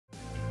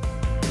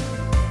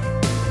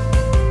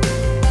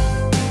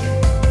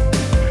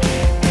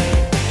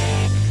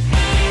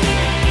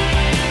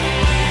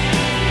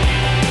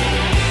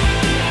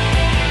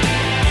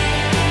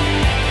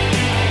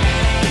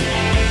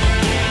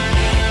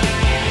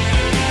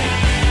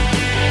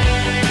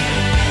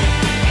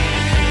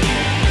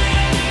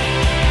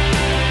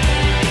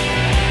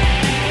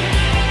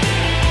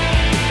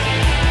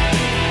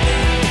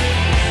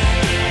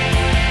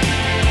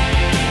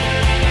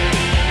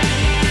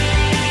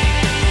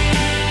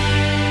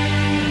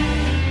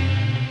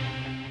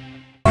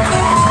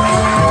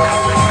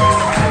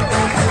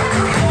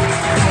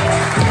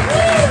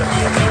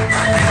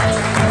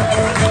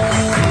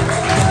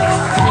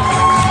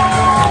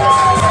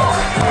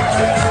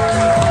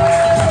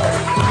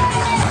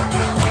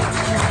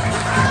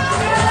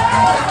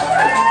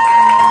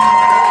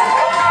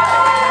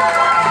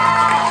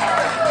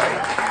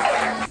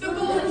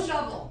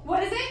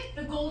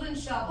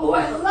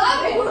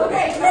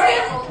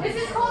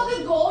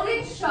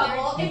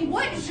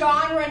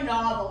genre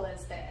novel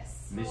is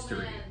this?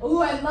 Mystery.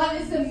 Oh, I love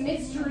it. It's a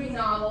mystery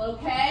novel,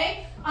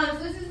 okay? So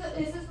this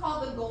is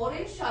called The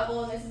Golden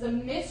Shovel, and this is a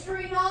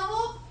mystery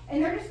novel.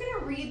 And they're just going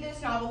to read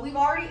this novel. We've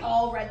already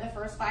all read the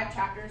first 5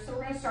 chapters, so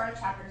we're going to start at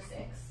chapter 6.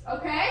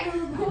 Okay?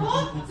 Cool?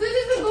 So this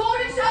is The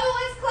Golden Shovel.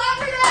 Let's clap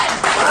for them!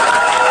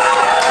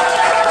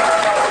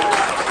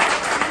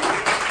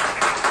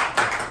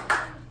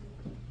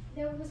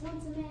 There was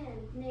once a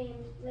man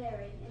named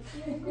Larry, and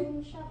he had a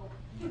golden shovel.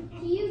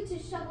 He used to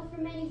shovel for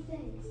many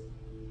things.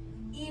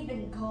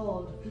 Even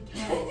cold,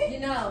 because, you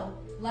know,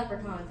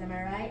 leprechauns, am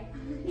I right?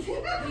 He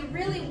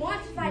really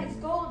wants to find his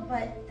gold,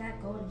 but that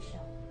golden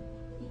shovel,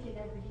 He could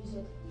never use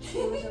it.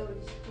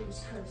 It was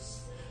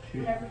cursed.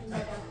 Whenever he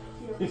said that,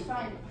 he was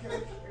finding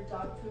dirt or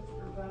dog poop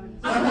or bones.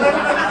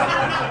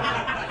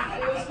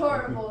 It was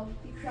horrible.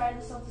 He cried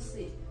himself to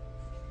sleep.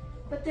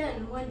 But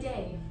then, one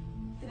day,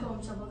 the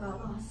golden shovel got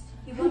lost.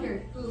 He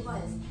wondered who it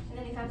was, and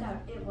then he found out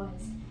it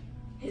was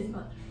his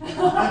mother.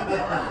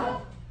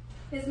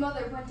 His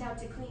mother went out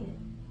to clean it.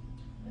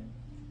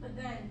 But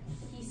then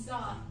he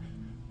saw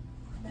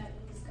that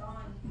it was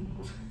gone.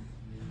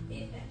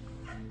 It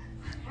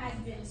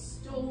had been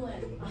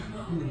stolen.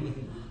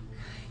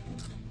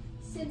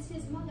 Since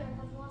his mother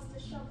had lost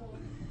the shovel,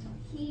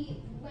 he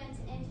went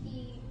and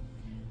he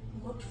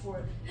looked for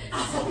it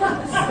so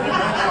long,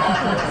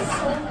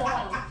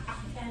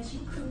 and he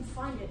couldn't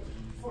find it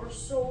for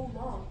so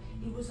long.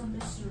 It was a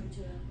mystery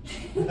to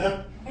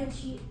him. And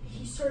he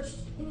searched,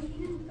 and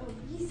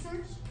he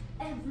searched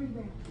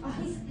everywhere.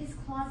 His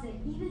closet,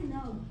 even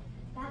though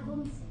that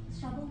golden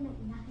shovel meant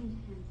nothing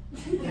to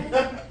him.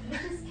 It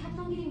just kept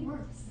on getting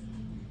worse.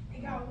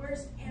 It got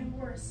worse and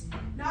worse.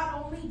 Not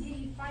only did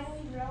he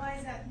finally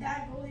realize that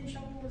that golden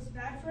shovel was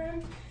bad for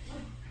him,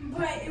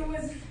 but it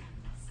was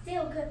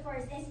Still good for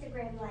his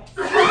Instagram likes.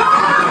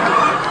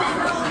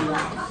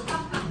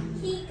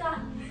 He got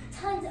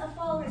tons of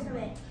followers from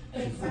it,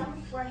 and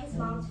some were his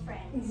mom's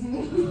friends.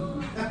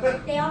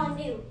 They all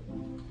knew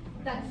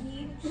that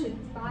he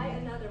should buy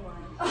another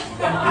one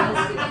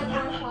just to get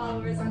more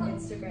followers on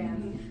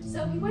Instagram.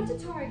 So he went to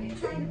Target,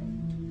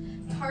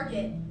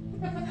 Target.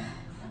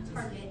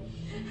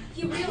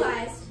 He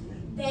realized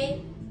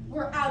they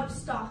were out of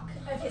stock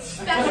of his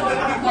special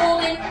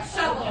golden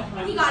shovel.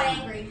 He got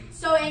angry.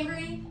 So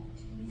angry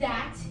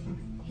that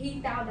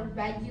he found a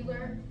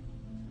regular,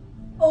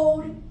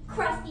 old,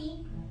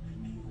 crusty,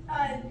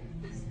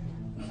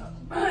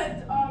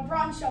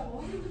 bronze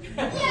shovel.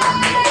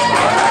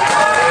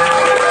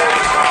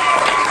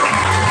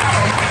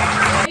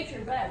 Make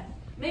your bed.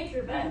 Make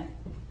your bed.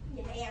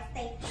 You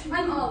nasty.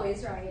 I'm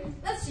always right.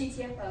 That's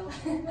GTFO.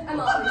 I'm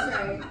always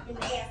right. You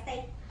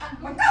nasty.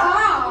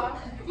 Macaw!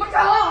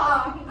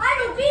 Macaw! I'm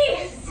a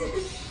beast!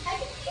 I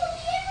can feel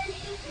the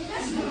energy.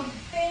 That's not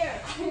fair.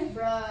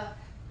 Bruh.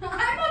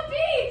 I'm a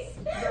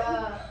beast!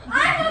 Bruh.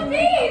 I'm a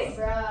beast!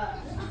 Bruh.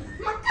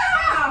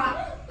 Macaw!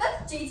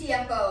 That's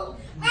GTFO.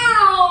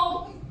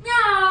 Ow!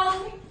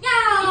 No!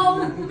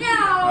 No! No!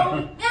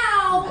 No!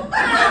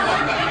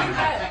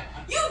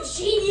 you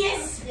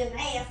genius! You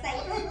nasty.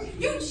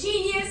 You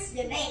genius!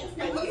 You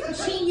nasty. You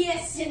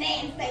genius! You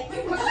nasty.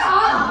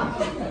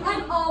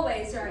 I'm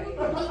always right.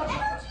 The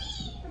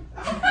energy.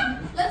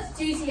 That's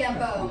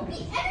GTFO.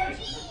 The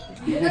energy.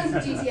 That's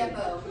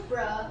GTFO.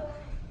 Bruh.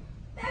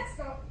 That's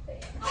not fair.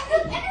 The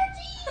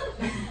energy.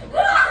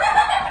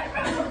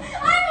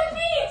 I'm a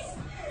beast!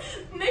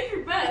 Make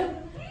your bed.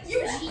 You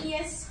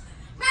genius!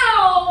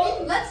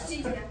 No! Let's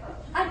GTFO.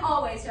 I'm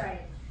always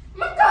right.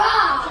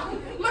 Macaw!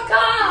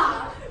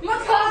 Macaw!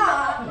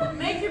 Macaw!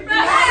 Make your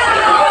bed.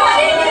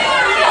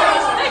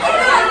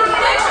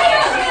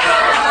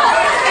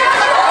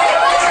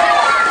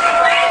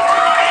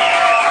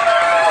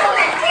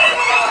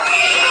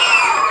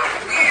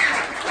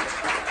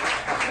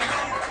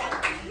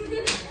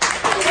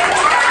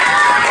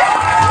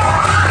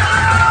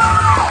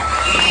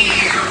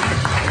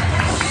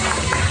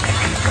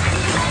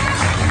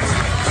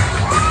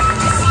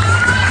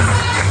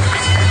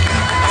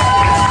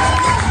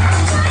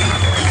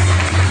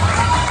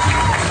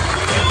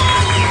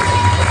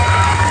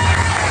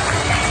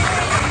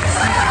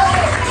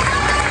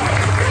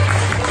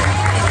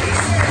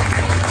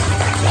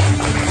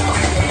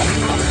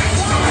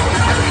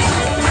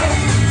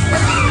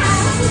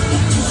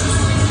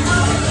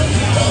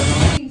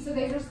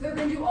 They're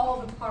gonna do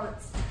all the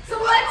parts. So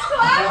let's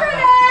clap for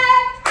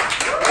them!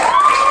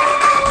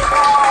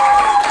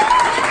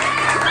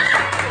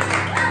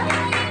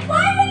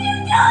 Why would you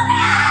do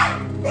that?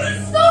 He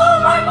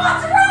stole my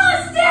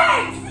mozzarella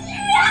sticks!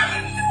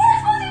 You were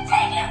supposed to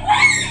take it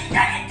with you!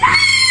 Turn it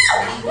down!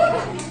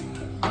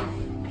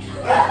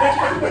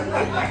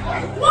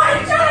 Why are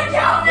you trying to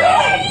kill me?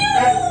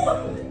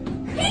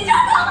 He took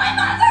all my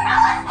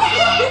mozzarella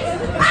sticks!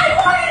 I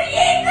wanted to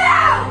eat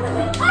them!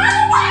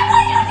 Why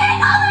would you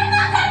take all my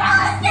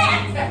mozzarella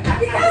sticks?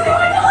 Because they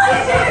were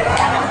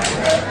delicious!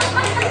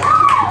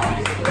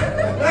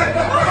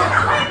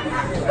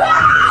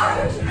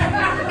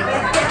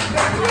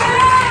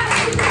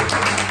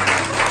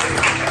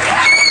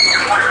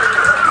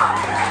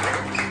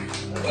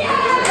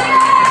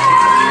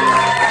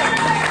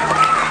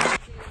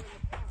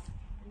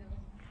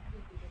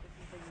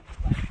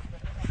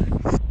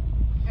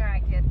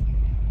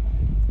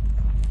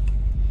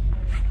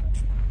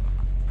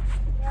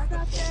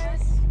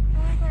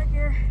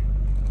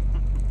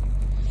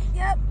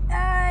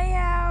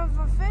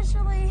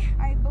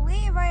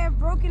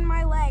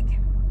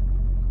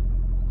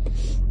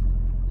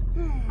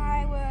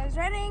 was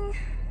riding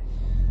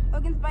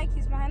Logan's bike.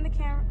 He's behind the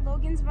camera.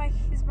 Logan's bike.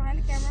 He's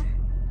behind the camera.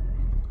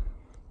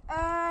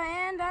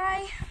 And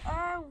I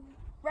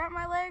wrapped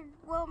my leg.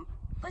 Well,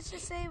 let's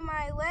just say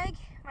my leg,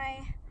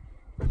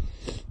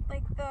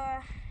 like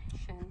the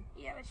Shin.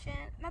 Yeah, the shin.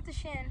 Not the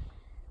shin.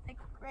 Like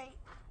right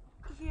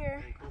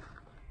here.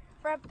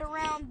 Wrapped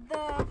around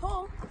the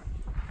pole.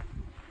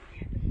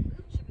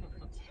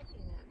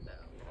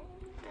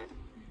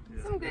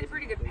 Some good,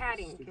 pretty good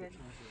padding, kid.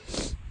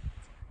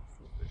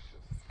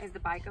 Is the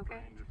bike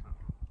okay?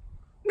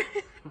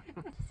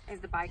 Is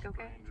the bike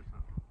okay?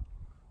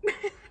 Is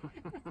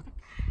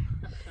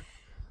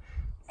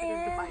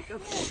the bike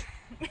okay?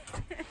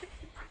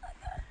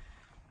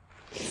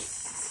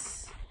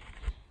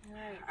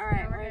 All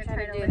right, we're gonna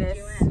try to do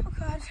this. Oh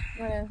God.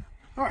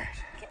 All right.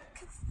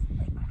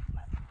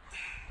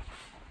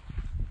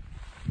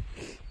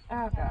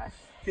 Oh gosh.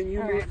 Can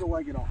you move the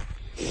leg at all?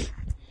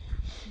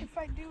 If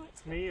I do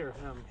it. Me or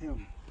him?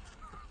 Him.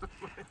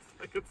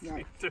 I could Yeah.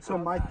 see So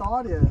my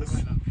thought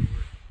is,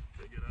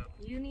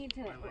 You need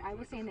to. I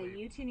was saying that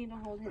you two need to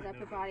hold his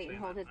upper body and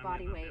hold his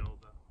body weight.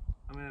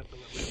 I'm gonna have to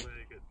let my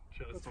leg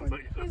adjust That's once fine.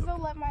 I get Please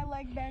don't let my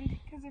leg bend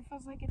because it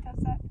feels like it does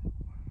that.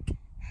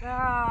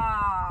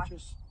 Ah.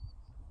 just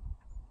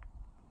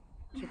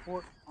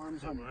support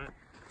arms under. Alright.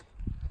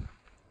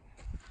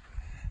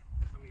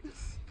 Let me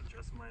just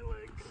adjust my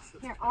leg. 'Cause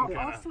it's Here, kinda-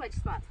 I'll switch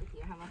spots with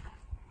you. How about that?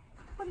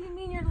 What do you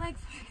mean your legs?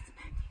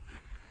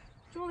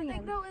 Julian.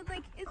 Like no,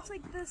 it's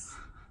like this.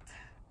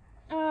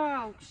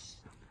 Oh.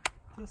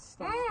 Just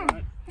stop.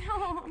 What?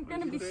 No, I'm gonna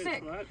What be does he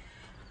sick. say? What?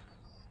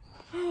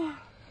 What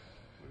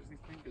does he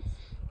think it's?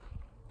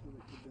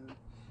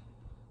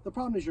 The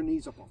problem is your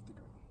knee's up off the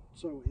ground.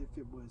 So if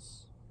it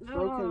was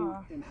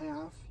broken in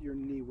half, your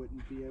knee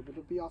wouldn't be able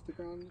to be off the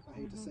ground. I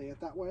hate to say it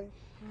that way,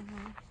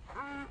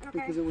 Okay.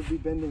 because it would be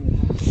bending in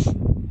half.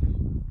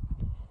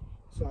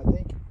 So I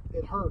think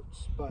it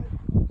hurts, but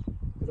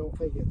I don't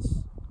think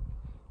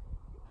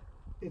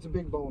it's a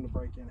big bone to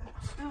break in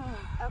half.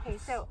 Okay,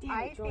 so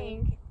I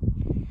think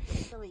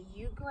Billy,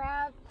 you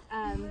grab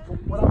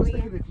What I was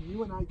Julian. thinking, if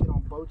you and I get on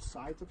both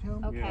sides of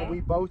him, Okay. and we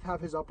both have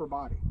his upper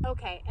body.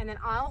 Okay, and then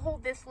I'll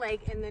hold this leg,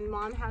 and then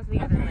Mom has the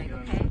other leg.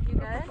 Okay, you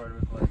good? Part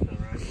of it like that,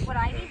 right? What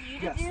I need you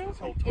to Yes. do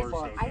Whole is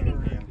torso. I think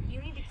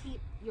you need to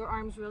keep your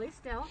arms really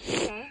still.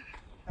 Okay.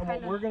 And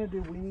what we're gonna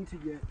do, we need to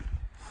get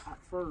at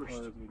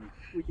first. Or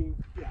We can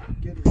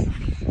get it. Oh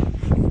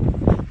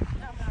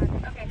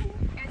God. Okay.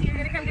 And you're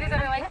gonna come get his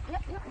other leg.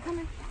 Yep. I'm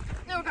coming.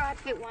 Oh God.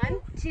 Okay. 1,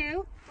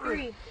 2,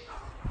 3.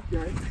 You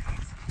all right?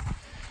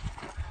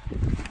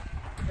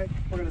 Okay,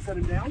 we're gonna set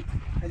him down,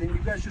 and then you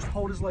guys just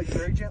hold his leg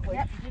very gently,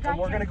 Yep, you got and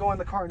we're your- gonna go in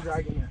the car and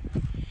drag him in.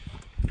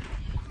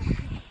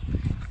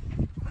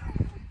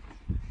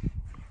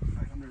 All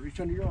right, I'm gonna reach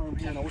under your arm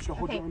here, and I want you to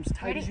hold your arms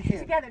tight Ready? as you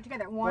can.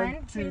 Together.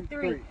 1, 2,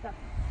 3. Go.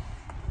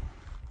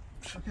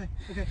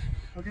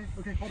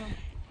 Okay, hold on.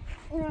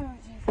 Oh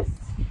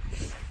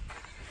Jesus.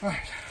 All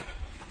right.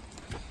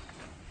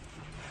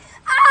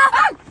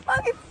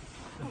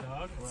 The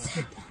dog?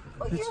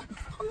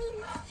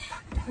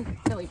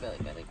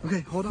 Billy.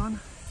 Okay, hold on.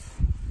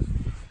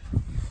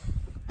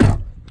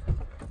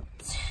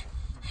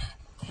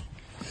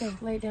 Okay,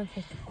 lay it down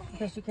first.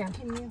 Best you can.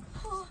 Can you?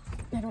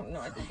 I don't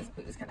know. I think this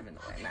boot is kind of in the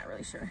way. I'm not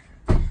really sure.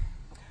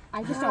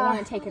 I just don't want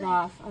to take it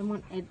off. I'd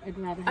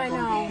rather have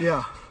one be.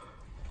 Yeah.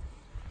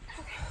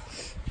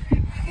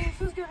 Okay, it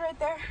feels good right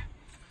there.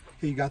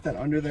 Okay, you got that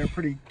under there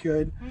pretty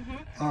good.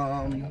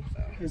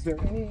 Is there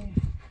any?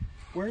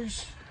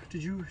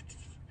 Did you?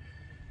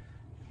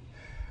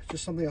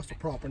 Just something else to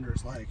prop under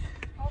his leg.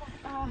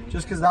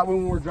 Just because that way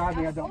when we're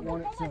driving, I don't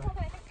want it to.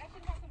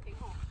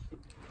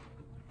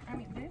 I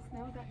mean, this?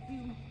 No, that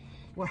you.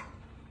 Well,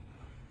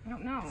 I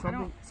don't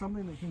know.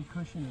 something that can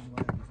cushion his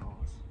leg is all.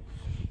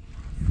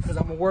 Because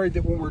I'm worried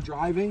that when we're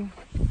driving,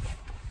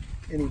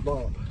 any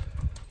bump.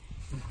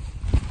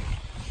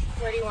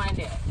 Where do you want to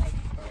do it?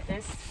 Like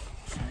this?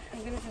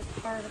 I'm gonna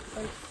just bar the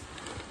place.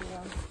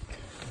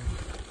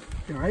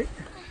 You all right?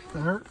 That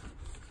hurt?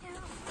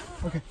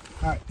 Okay.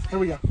 All right. Here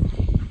we go.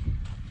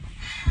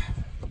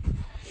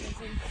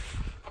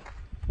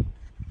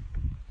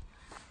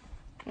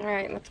 All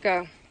right, let's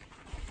go.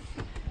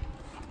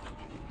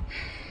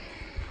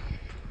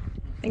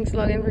 Thanks,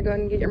 Logan, for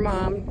going and get your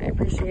mom. I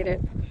appreciate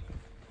it.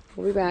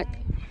 We'll be back.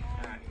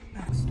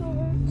 Still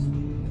hurts.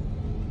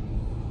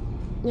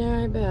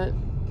 Yeah, I bet.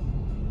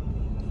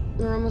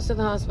 We're almost to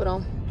the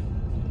hospital.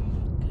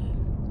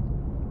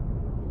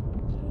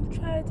 I'm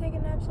trying to take a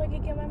nap so I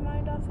can get my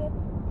mind off it.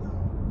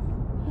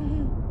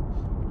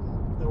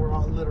 No, we're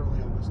all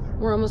literally almost there.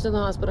 We're almost to the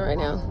hospital right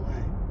On now. the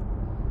way.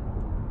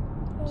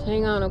 Just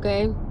hang on,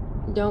 okay?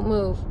 Don't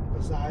move.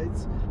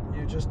 Besides,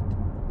 you just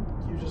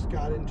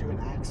got into an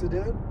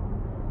accident,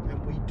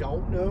 and we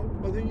don't know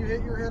whether you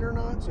hit your head or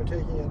not. So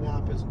taking a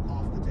nap is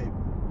off the table.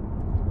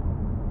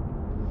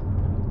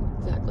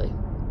 Exactly.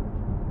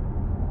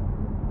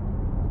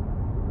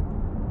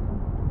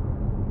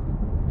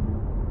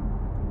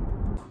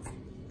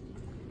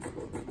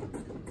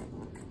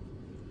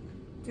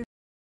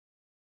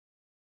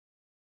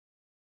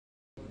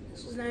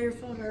 is not your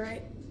fault,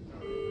 alright?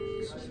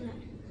 This was not.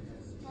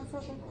 That's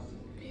okay.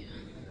 Yeah.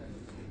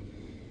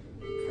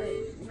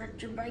 Probably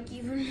wrecked your bike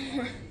even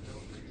more.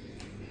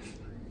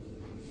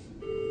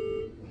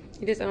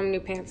 You just owe him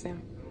new pants now.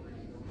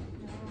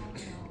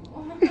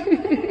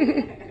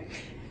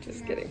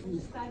 Just kidding. I'm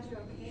just glad you're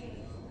okay.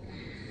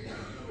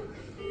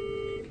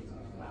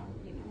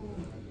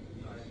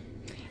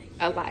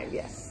 Alive,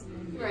 yes.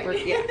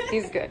 Right. Yeah,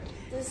 he's good.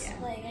 This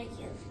leg, I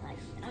can't.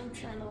 I'm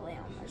trying to lay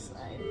on my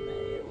side, but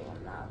it will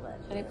not let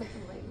Should I me. put the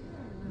leg?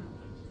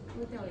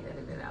 We can only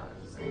edit it out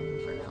for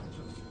now.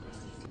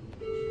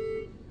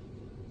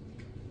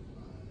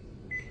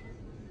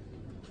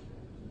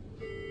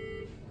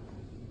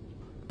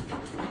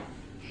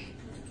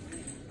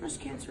 Breast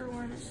cancer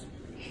awareness.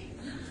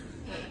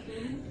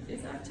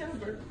 It's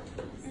October.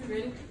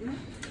 Ready?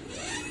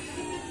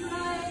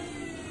 Bye.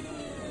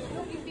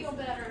 Hope you feel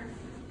better.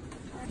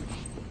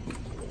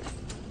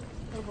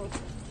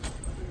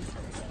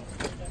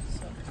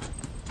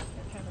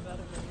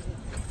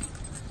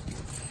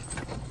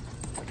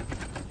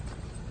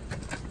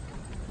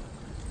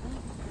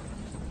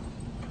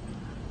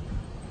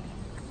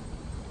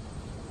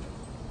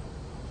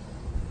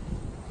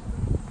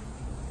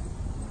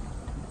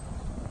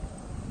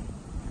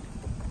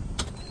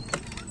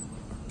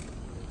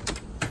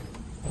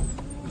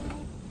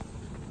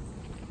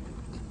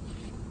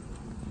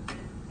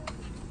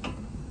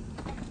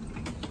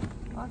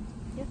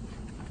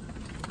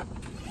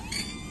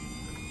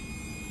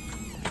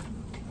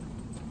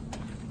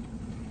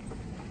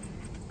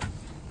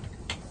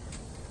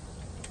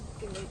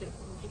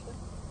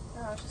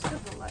 No, just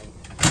because the light.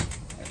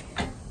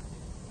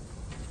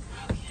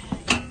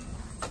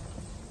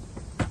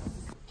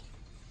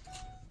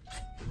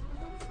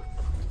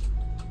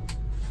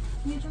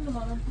 Can you turn the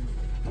bottom?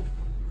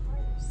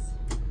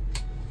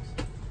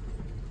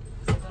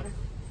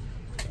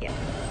 Yeah.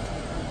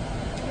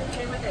 You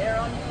okay with the air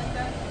on you like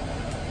that?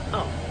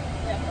 Oh,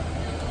 Yeah.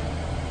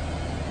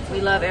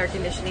 we love air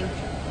conditioning.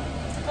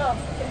 Oh,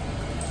 okay.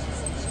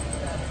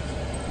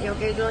 You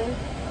okay, Julian?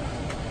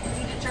 You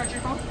need to charge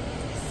your phone?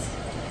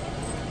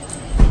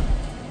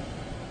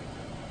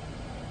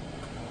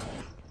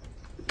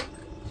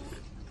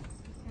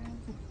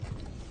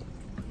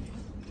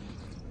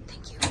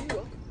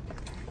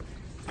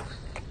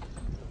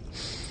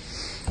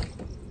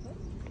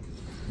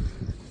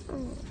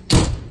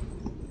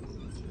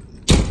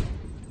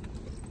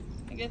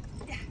 Good.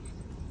 Yeah.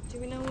 Do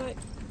we know what?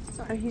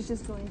 Sorry, he's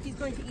just going. He's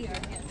going to ER.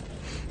 Yeah.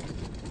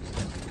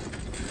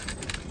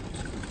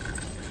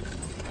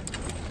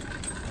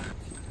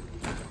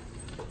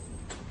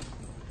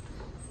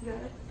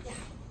 Good. Yeah.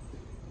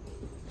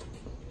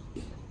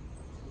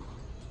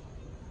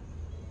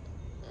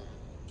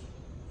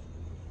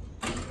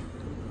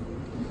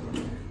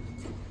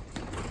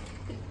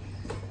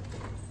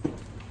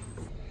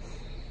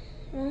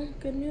 Well,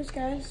 good news,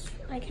 guys.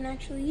 I can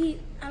actually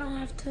eat. I don't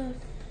have to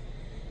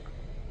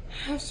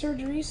have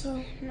surgery,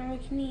 so now I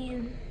can eat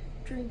and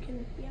drink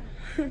and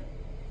yeah.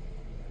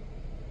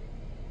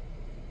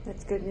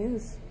 That's good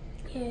news.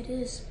 Yeah, it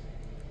is.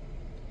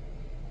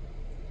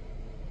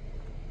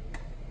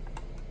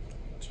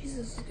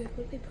 Jesus is good.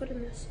 What did they put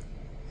in this?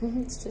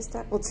 It's just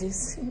apple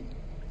juice.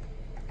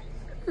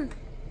 You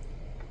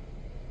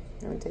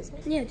want to taste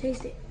it? Yeah,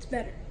 taste it. It's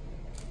better.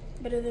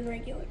 Better than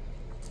regular.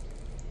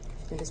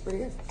 It is pretty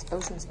good. It's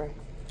ocean spray.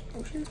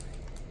 Ocean?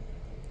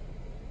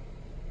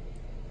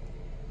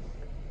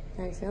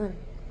 How are you feeling?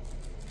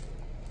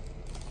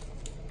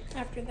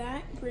 After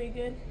that, pretty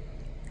good.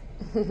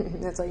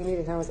 That's all you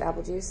needed, huh? Was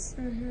apple juice?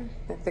 Mm-hmm.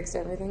 That fixed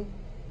everything?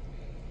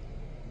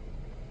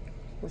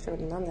 Wish I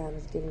would have known that. I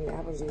was giving you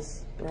apple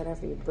juice right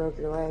after you broke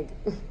your leg.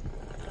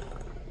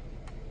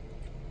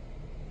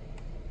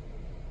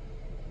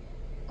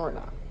 Or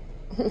not.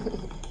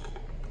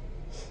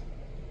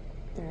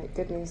 Alright,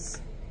 good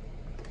news.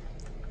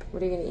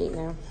 What are you gonna eat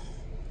now?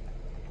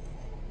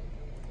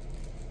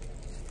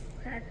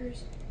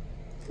 Crackers.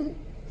 You're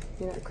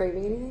not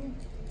craving anything?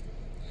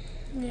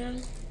 Yeah.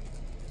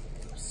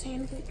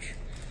 Sandwich.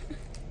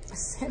 A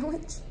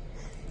sandwich?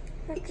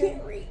 I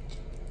can't reach.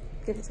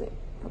 Give it to me.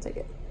 I'll take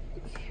it.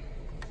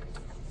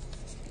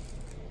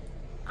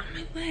 On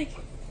my leg.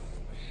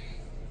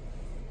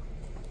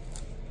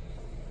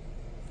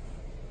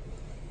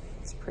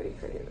 It's pretty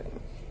crazy.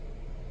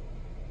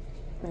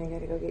 I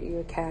gotta go get you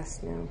a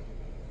cast now.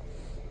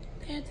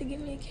 They had to give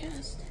me a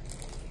cast.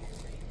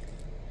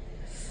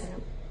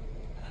 Yep.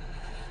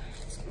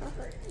 It's gonna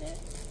hurt, isn't it?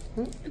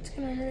 Hmm? It's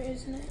gonna hurt,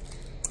 isn't it?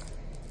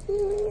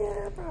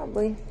 Yeah,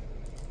 probably.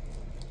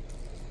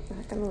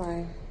 Not gonna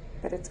lie.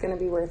 But it's gonna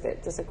be worth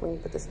it. Just like when you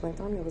put the splint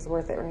on, it was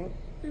worth it, right?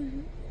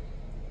 Mm-hmm.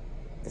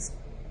 This,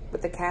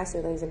 with the cast,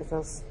 your leg's gonna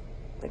feel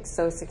like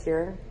so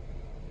secure.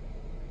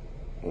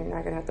 And you're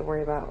not gonna have to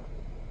worry about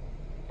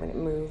when it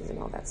moves and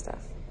all that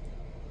stuff.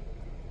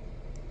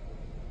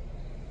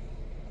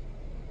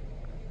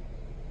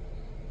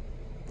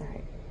 All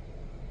right.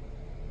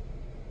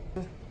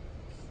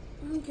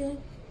 I'm good.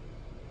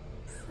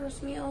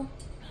 First meal,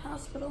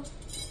 hospital.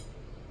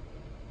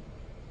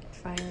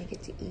 Finally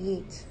get to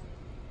eat.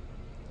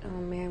 Oh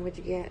man, what'd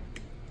you get?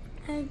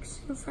 Eggs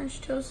and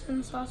French toast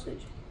and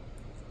sausage.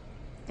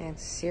 And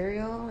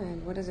cereal,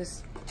 and what is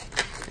this?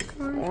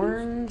 Oranges.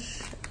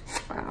 Orange.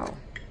 Wow.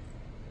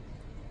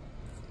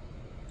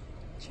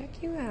 Check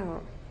you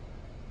out.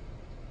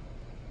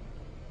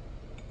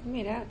 You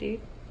made out,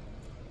 dude.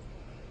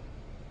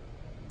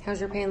 How's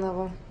your pain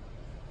level?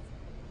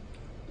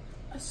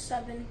 A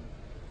 7.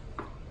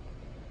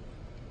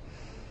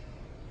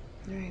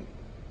 Alright.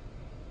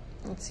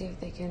 Let's see if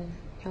they can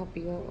help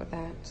you out with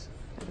that.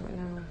 I don't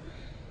know.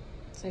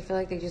 So I feel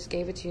like they just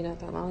gave it to you not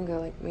that long ago,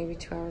 like maybe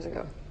 2 hours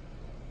ago.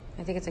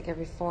 I think it's like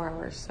every 4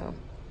 hours, so.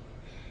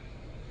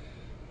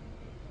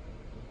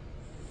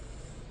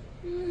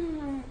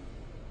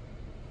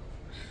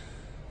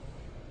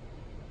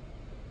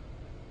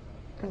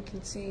 I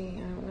can see, I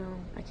don't know.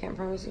 I can't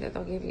promise you that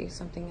they'll give you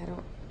something. I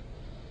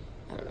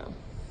don't know.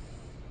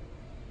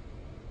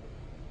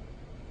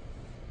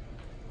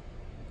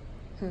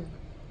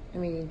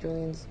 I'm eating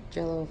Julian's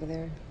Jello over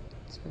there.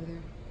 It's over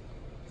there.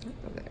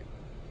 Oh, over there.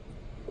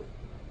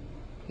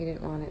 He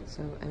didn't want it,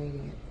 so I'm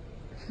eating it.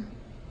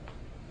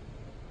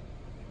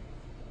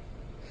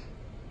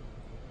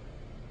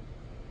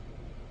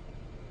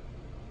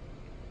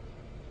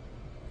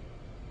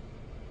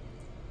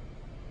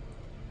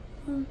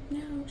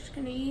 Yeah, I'm just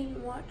gonna eat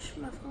and watch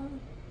my phone.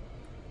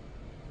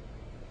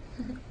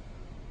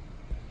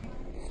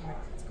 Alright,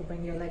 let's go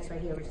bring your legs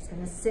right here. We're just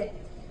gonna sit.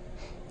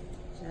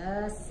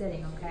 Just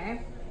sitting,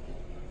 okay?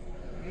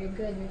 Very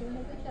good. You're doing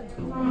a good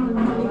job.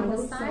 On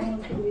the side.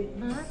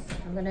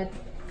 I'm gonna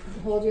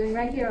hold you in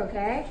right here,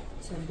 okay?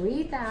 So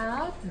breathe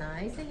out.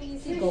 Nice and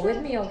easy. Go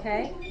with me,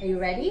 okay? Are you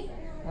ready?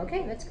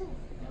 Okay, let's go.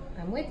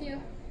 I'm with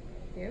you.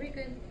 Very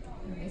good.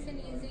 Nice and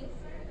easy.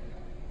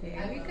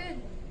 Very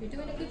good. You're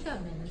doing a good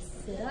job, man. Let's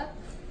sit up.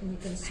 And you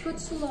can scoot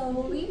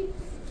slowly.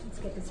 Let's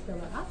get this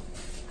pillow up.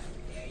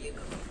 There you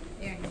go.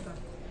 There you go.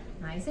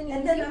 Nice and easy.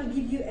 And then I'll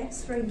give you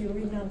extra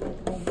urinal at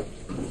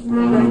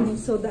home.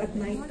 So that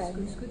night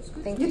time.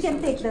 Thank You you can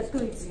so take much. that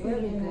too. It's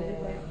Very really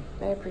good.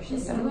 I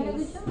appreciate You're that. doing a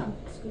good job.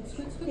 Scoot,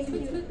 scoot, scoot, Thank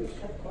scoot, you.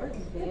 scoot. Of course.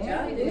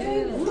 Very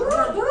good.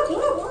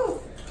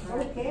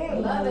 Okay.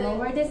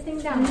 Lower this thing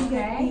down, You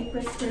get okay? the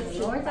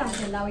prescription. Lower down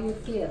and how you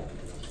feel.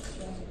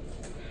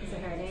 Is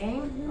it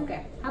hurting?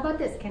 Okay. How about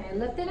this? Can I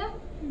lift it up?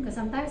 Because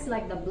sometimes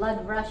like the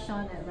blood rush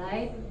on it,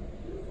 right?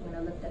 I'm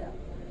gonna lift it up.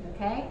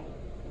 Okay?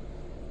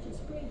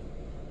 Just breathe.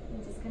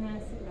 I'm just gonna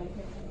sit right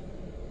here.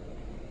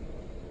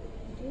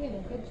 You're doing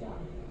a good job.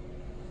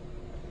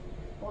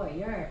 Boy,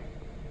 you're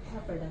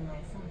tougher than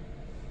my son.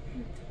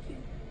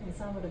 My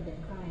son would have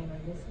been crying on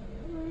this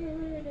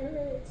one. It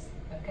hurts.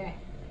 Okay.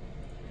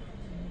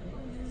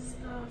 This is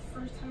the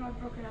first time I've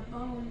broken a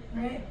bone,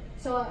 right?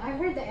 So I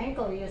heard the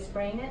ankle. Are you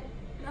spraying it?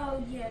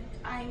 Oh yeah,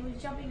 I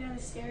was jumping down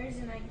the stairs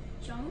and I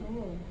jumped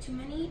Ooh. too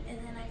many and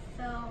then I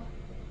fell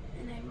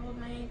and I rolled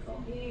my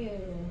ankle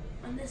Ew.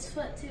 on this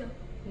foot too.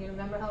 You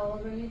remember how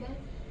old were you then?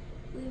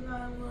 I believe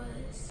I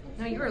was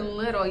No, you were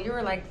little. You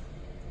were like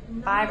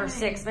 5 or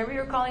 6. Remember you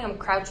were calling them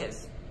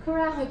crouches.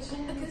 Crouch.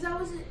 because I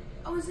was in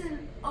I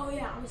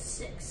was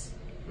 6.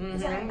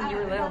 'Cause Mm-hmm. I You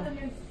were got little. them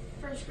in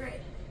 1st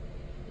grade.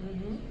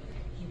 Mm-hmm.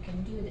 You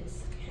can do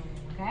this.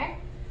 Okay?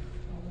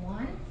 A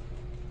 1,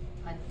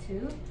 a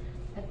 2,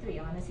 a 3.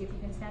 I want to see if you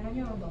can stand on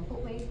your own. Don't put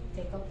weight.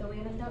 Take off the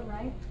weight on the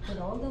right. Put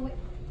all the weight.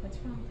 What's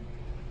wrong?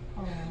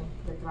 Oh,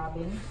 the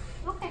throbbing.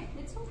 Okay,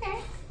 it's okay.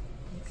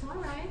 It's all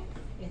right.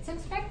 It's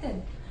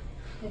expected.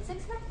 It's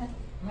expected.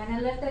 I'm going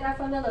to lift it up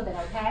a little bit,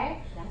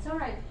 okay? That's all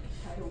right.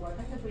 Try to work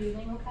on the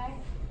breathing, okay?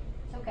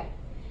 It's okay.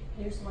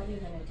 Here's what you're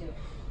going to do.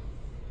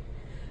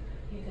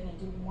 You're going to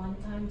do 1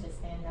 time to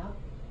stand up.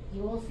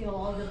 You will feel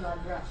all the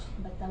blood rush,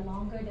 but the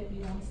longer that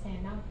you don't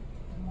stand up,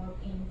 the more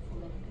painful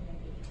it's going to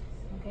be.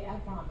 Okay, I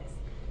promise.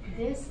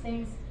 These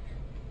things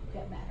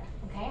get better,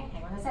 okay?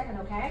 Hang on a second,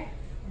 okay?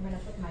 I'm going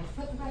to put my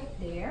foot right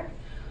there.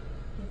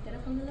 Lift it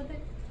up a little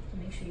bit to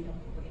make sure you don't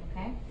pull it,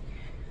 okay?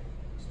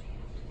 Straight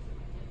up.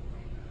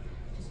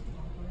 Just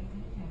don't pull it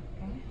right there,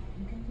 okay?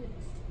 You can do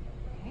this,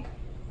 okay?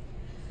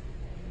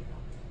 There you go.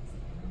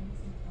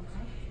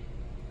 Okay?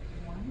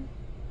 1,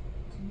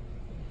 2, 3.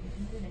 You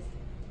can do this.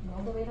 Put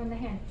all the weight on the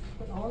hand.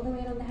 Put all the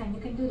weight on the hand.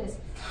 You can do this.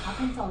 Up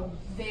and tall.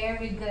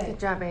 Very good. Good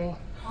job, babe.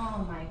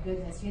 Oh my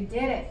goodness, you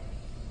did it.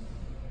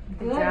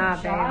 Good Good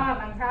job, babe.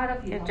 I'm proud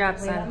of you. Good Don't job,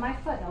 put weight son. on my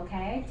foot,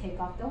 okay? Take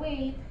off the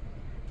weight.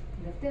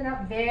 Lift it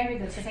up. Very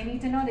good. Because I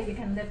need to know that you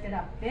can lift it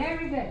up.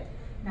 Very good.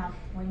 Now,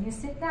 when you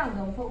sit down,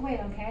 don't put weight,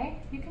 okay?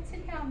 You can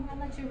sit down. I'll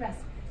let you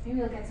rest. Maybe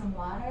you'll get some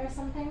water or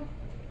something.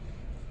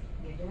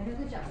 You're doing a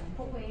good job. Don't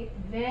put weight.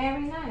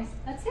 Very nice.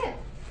 That's it.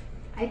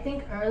 I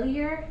think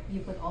earlier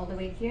you put all the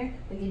weight here,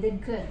 but you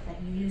did good that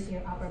you used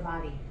your upper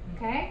body.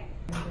 Okay?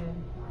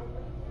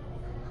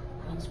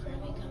 When's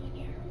Grammy coming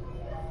here?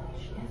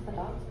 She has the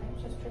dogs.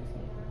 Maybe just tricks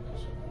me.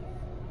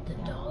 The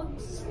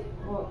dogs?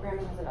 Well,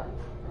 Grandma has a dog.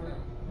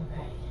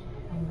 Okay.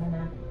 I'm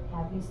gonna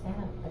have you stand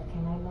up, but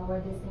can I lower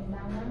this thing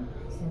down now?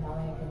 So now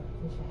I can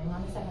push your hang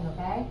on a second,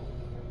 okay?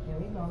 Here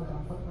we go.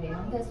 Don't put weight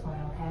on this one,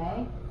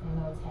 okay? I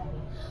know it's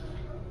heavy.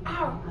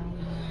 Ow! I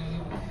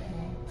know.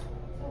 Okay.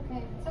 It's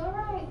okay. It's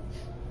alright.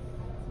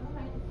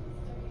 alright.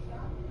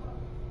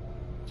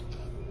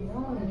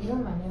 No, you're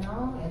human, you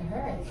know, it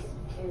hurts.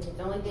 It's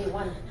only day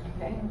one,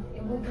 okay?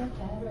 It will get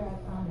better, I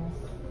promise.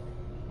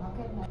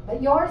 Okay,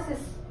 but yours is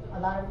a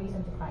lot of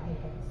reason to cry, it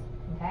hurts,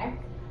 okay?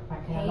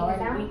 Alright, can I lower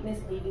down? Weakness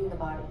leaving the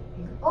body.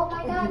 Oh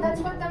my god, that's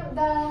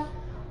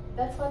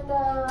what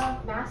the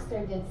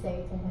master did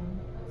say to him.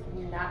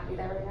 Can you not do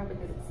that right now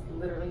because it's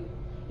literally.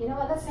 You know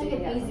what, let's make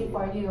it easy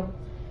for you.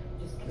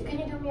 Just Can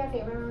you do me a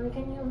favor, Mommy?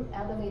 Can you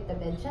elevate the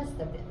bed just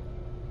a bit?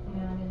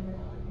 Yeah,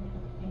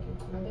 thank you.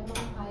 A little bit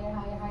more,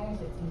 higher,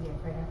 so it's easier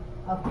for her.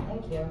 Okay,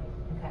 thank you.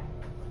 Okay.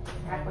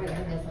 halfway Do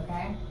there. this,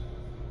 okay?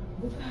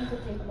 Would you like to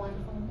take one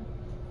for me?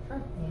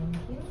 Sure. Thank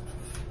you.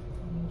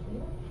 Thank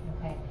you.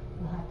 Okay.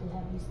 We'll have to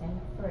have you stand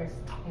up first.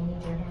 I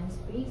need your hands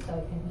free so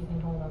you can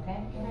hold,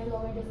 okay? Can I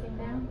lower this thing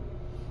down?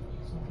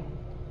 Okay.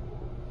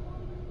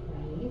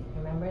 Breathe.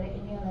 Remember to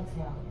inhale,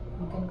 exhale.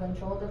 You can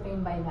control the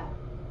pain by that.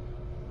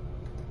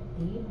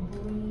 Deep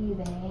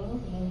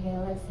breathing.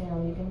 Inhale, exhale.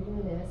 You can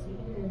do this. You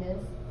can do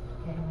this.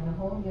 Okay, I'm gonna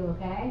hold you,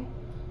 okay?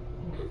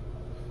 Yeah.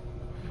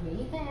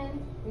 Breathe in,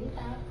 breathe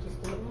out.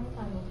 Just do it one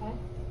time, okay?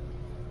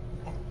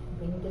 Okay.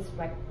 Bring this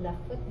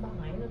left foot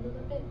behind a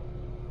little bit.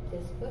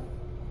 This foot.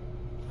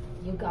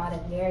 You got it.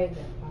 Very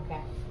good.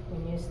 Okay.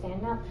 When you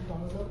stand up,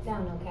 don't look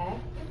down, okay?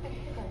 Okay,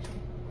 I got you.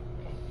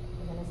 Okay.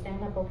 You're gonna stand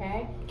up,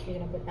 okay? You're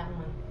gonna put that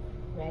on.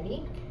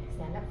 Ready?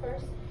 Stand up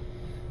first.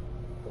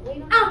 Put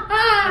weight on.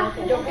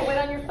 Okay. Don't put weight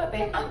on your foot,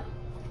 babe.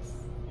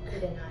 You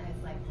did not.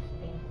 It's like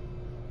pain.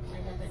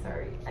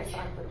 Sorry, I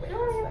saw him put weight No,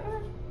 on his you're foot.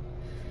 fine.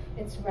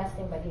 It's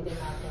resting, but he did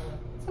not feel it.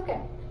 It's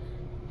okay.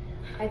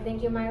 I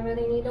think you might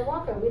really need a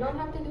walker. We don't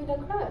have to do the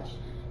crutch.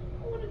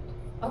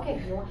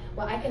 Okay, you want,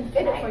 well, I can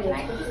fit it for you. Can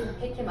I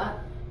pick him up?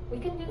 We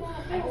can do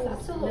that. I Yes, can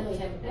absolutely. lift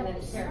him and then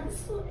Yep.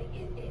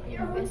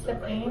 here. It's the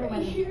pain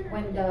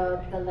when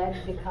the legs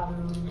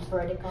become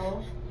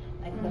vertical,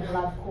 like the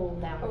blood cool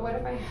down. But what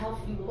if I help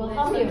you? We'll lift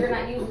help so you. You're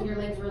not using your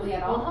legs really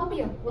at We'll all. help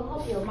you. We'll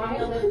help you. Mommy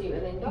will Okay. lift you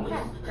and then you Okay.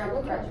 just grab the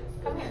Look here. crutches.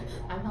 Come here.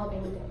 I'm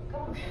helping you.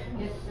 Come on.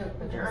 Yes, no,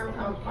 put your arm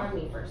on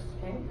me first,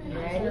 okay?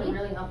 Ready? You're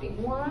really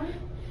helping. 1,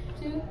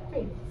 2,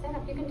 3. Stand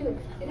up. You can do it.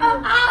 You can do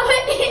it.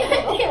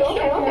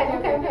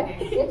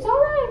 Okay. It's all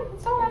right.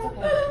 It's all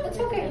right. It's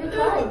okay. You're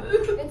fine.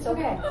 It's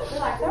okay.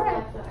 Relax. All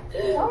right.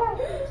 It's all right.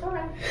 It's all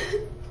right.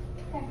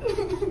 Okay.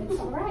 It's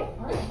all right.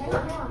 All right. Hang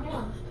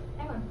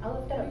on. I'll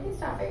lift it up. You can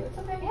stop, babe. It's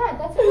okay. Yeah,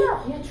 that's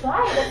enough. You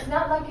tried. It's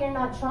not like you're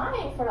not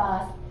trying for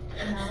us.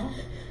 You know?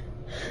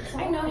 It's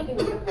I all know you right. can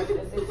do it like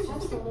this. It's just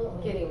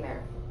Absolutely. getting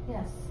there.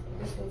 Yes.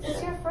 Just needs It's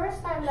to- your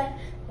first time, like,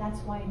 that's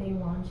why they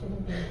want you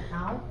to be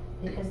out,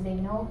 because they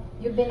know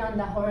you've been on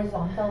the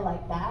horizontal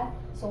like that.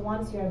 So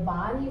once your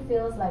body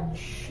feels like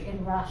it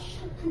rush,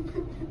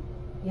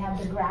 you have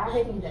the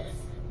gravity that's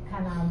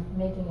kind of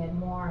making it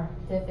more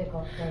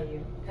difficult for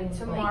you. And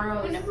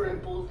tomorrow, Whenever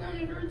it pulls down,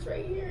 it hurts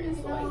right here, and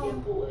so I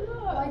can pull it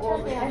up. Oh,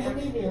 trust me, I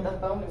believe you. the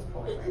bone is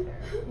pulling right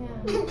there.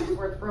 Yeah.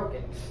 Where it's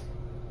broken.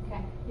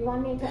 Okay. You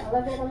want me to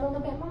elevate a little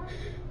bit more?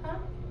 Huh?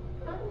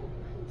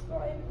 It's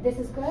fine. This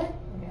is good?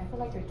 Okay, I feel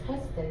like you're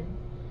twisted.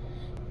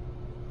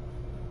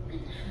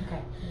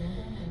 Okay.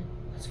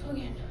 Let's go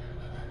again.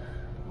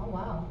 Oh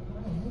wow.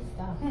 New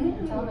stuff.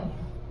 Tell me.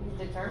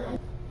 He's determined.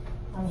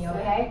 Are you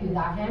okay? You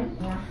got him?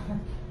 Yeah.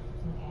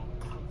 Okay.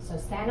 So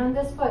stand on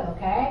this foot,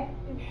 okay?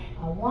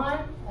 A 1,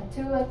 a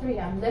 2, a 3.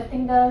 I'm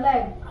lifting the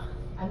leg.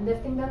 I'm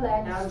lifting the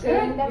leg. Now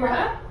straightening good. them You're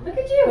up. up. Look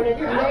at you. Put it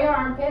You're under up. your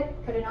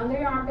armpit. Put it under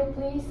your armpit,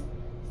 please.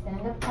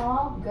 Stand up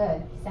tall.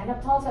 Good. Stand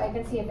up tall so I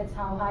can see if it's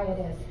how high it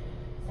is.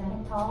 Stand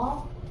up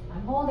tall.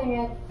 I'm holding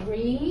it.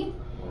 Breathe.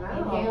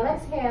 Inhale,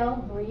 exhale.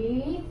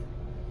 Breathe.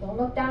 Don't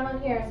look down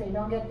on here so you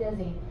don't get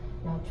dizzy.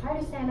 Now try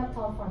to stand up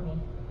tall for me.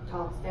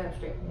 Tall, stand up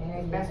straight. There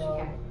As you best go.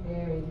 you can.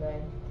 Very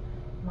good.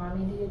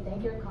 Mommy, do you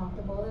think you're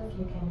comfortable if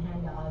you can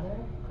hand the other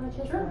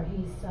crutches? Sure. Or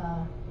he's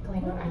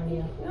clinging No, I on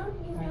you? think, no,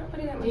 he's Right. not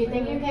putting that much. Do you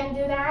think weight you on can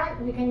do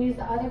that? We can use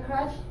the other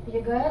crutch?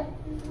 You good?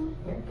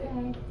 You're good.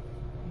 Okay.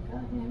 I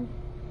got him.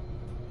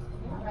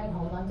 All right,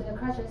 hold on to the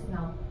crutches.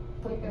 Now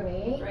put your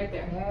weight. Right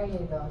there. There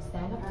you go.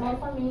 Stand up All tall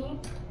right. for me.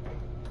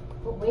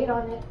 Put weight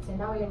on it. So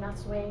now you're not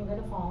swaying, you're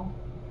gonna fall.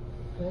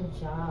 Good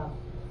job.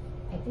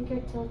 I think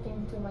you're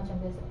tilting too much on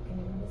this. Can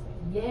you go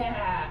this way?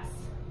 Yes.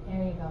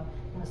 There you go.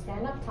 Now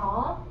stand up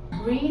tall.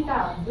 Breathe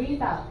out.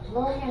 Breathe out.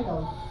 Blow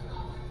handle.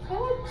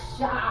 Good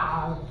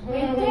job. We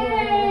did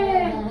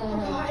it.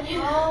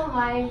 Oh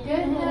my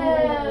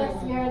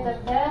goodness. You're the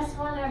best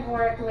one I've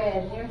worked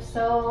with.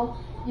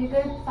 You're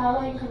good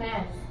following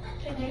commands.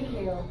 Thank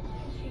you.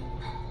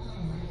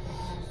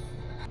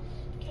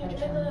 Can I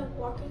try the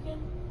walk again?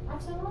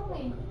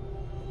 Absolutely.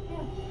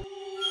 Yeah.